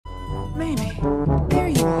Mamie, there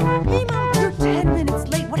you are. Hey, Mom, you're 10 minutes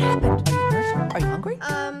late. What happened? Are you hurt? Are you hungry?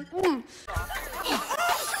 Oh,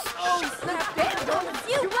 snap it!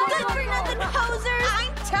 You good-for-nothing posers!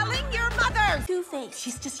 I'm telling your mother! Two-Face.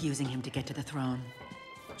 She's just using him to get to the throne.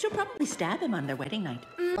 She'll probably stab him on their wedding night.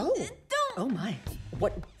 Oh. Don't! Oh, my.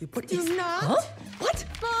 What Do is... not! Huh? What?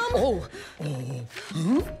 Mom!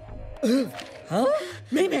 Huh?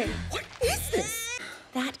 Mamie, what is this?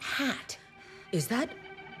 That hat. Is that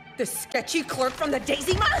the sketchy clerk from the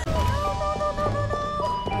Daisy Mart?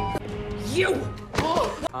 You!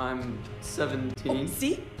 I'm 17.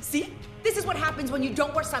 See? This is what happens when you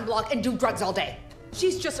don't wear sunblock and do drugs all day.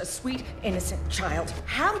 She's just a sweet, innocent child.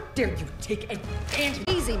 How dare you take advantage?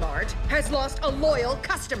 Daisy Mart has lost a loyal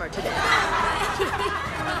customer today.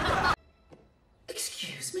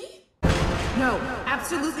 Excuse me? No,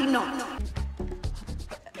 absolutely not.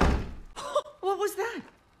 What was that?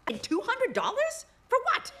 And $200? For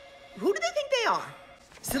what? Who do they think they are?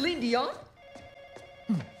 Celine Dion?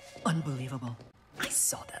 Unbelievable. I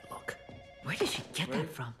saw that look. Where did she get that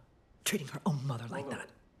from? Treating her own mother like that.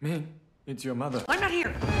 Ming, it's your mother. I'm not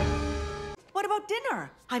here. What about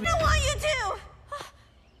dinner? I don't want you to!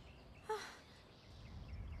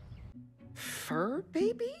 Fur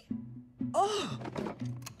baby? Oh!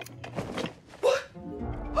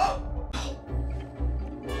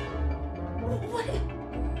 What?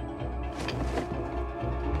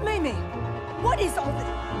 Mamie, what is all this?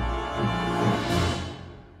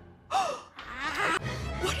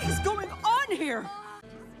 What is going on here?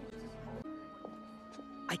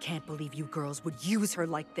 I can't believe you girls would use her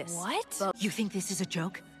like this. What? You think this is a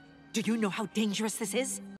joke? Do you know how dangerous this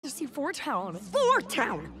is? You see, Four Town.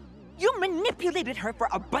 Town! You manipulated her for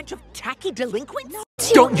a bunch of tacky delinquents? No.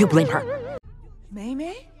 Don't you blame her?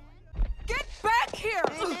 Mamie? Get back here!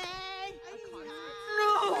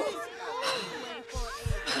 No!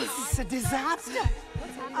 This is a disaster.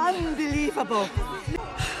 Unbelievable.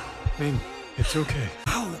 Ming, it's okay.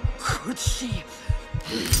 How could she?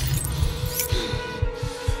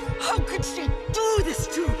 How could she do this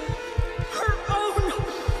to her own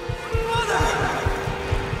mother?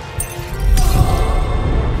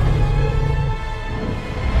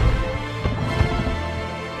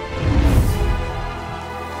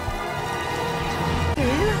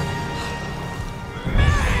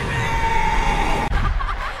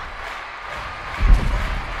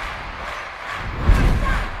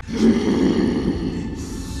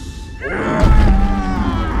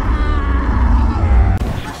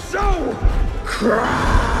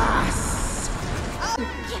 Cross!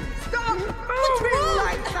 Stop moving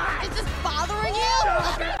like that! Is this bothering you?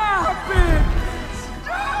 Stop it!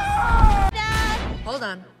 Dad! Hold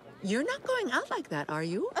on. You're not going out like that, are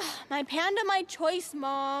you? My panda, my choice,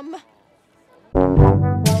 Mom.